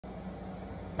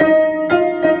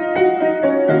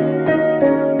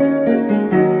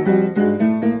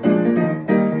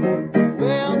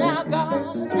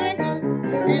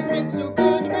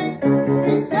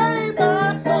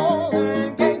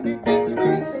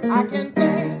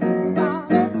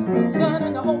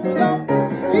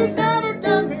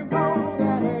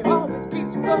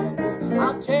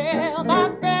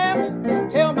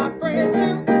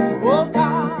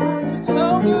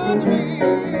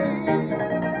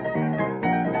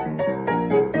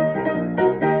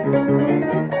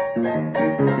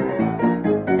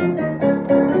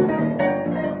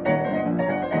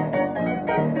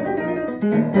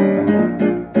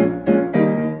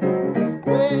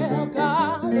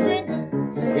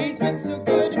been so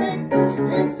good to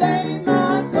me. He saved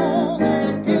my soul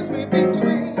and gives me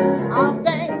victory. I'll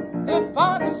thank the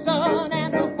Father, Son,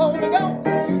 and the Holy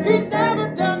Ghost. He's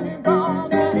never done me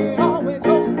wrong, and he always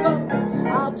holds me close.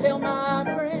 I'll tell my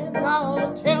friends,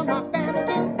 I'll tell my family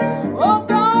too. Oh,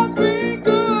 God's been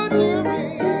good to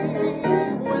me.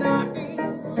 When I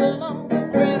feel alone,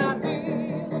 when I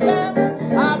feel down,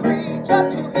 I reach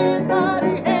up to his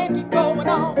mighty hand, keep going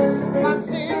on. If I'm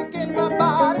sick in my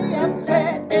body,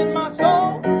 upset in my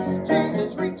soul,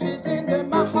 Jesus reaches into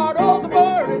my heart, all the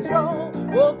burdens roll.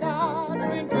 Oh, God's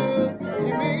been good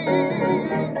to me.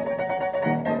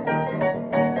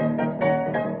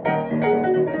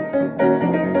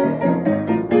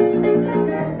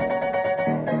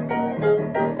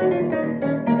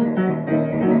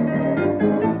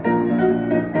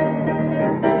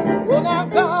 Well, now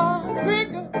God's been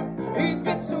good. He's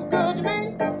been so good to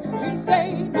me. He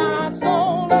saved my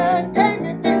soul and gave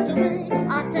me victory.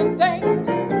 I can thank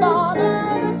the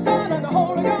Father, the Son, and the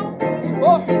Holy Ghost.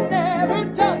 For he's never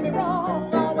done me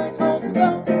wrong, always holds me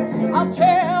close. I'll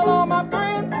tell all my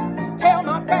friends, tell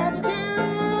my family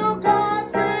too.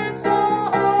 God's been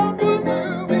so good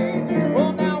to me.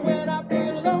 Well, now when I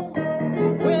feel alone,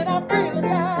 when I'm feeling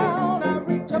down, I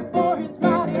reach up for his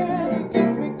mighty hand. He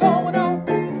keeps me going on.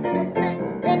 Been sick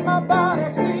in my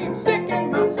body, seems sick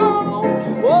in my soul.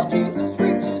 Oh, Jesus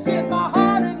reaches in my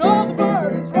heart and all the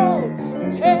burdens roll.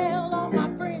 So tell all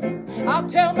my friends, I'll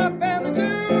tell my family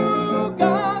too.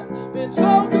 God's been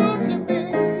so good to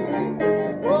me.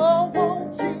 Oh,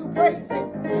 won't you praise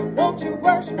him? Won't you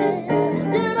worship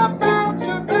him? Get up out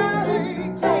your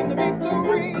belly, claim the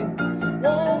victory.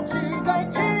 Won't you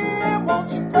thank him?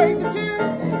 Won't you praise him too?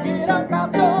 Get up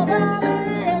out your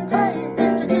valley and claim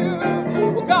victory too.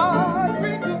 Well, God's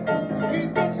been good.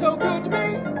 He's been so good to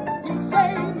me. He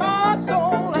saved my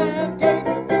soul and gave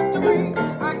me victory.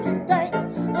 I can thank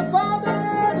the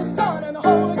Father, the Son, and the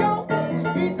Holy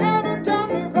Ghost. He's never done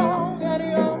me wrong, and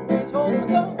he always holds me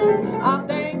close. I'll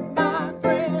thank my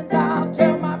friends, I'll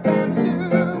tell my family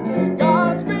too.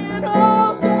 God's been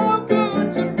oh so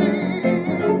good to me.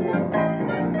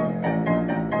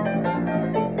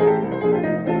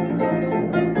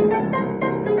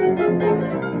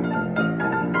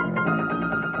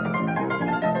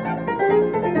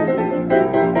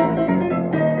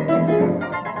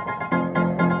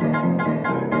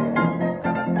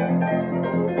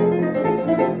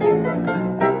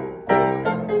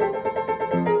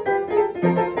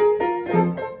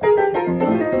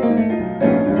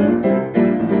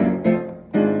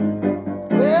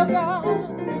 Well,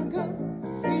 God's been good.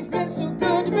 He's been so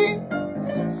good to me.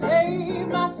 Saved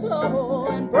my soul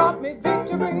and brought me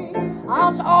victory.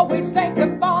 I'll always thank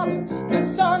the Father, the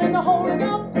Son, and the Holy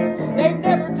Ghost. They've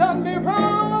never done me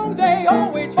wrong. They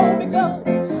always hold me close.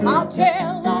 I'll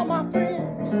tell all my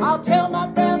friends, I'll tell my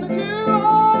family.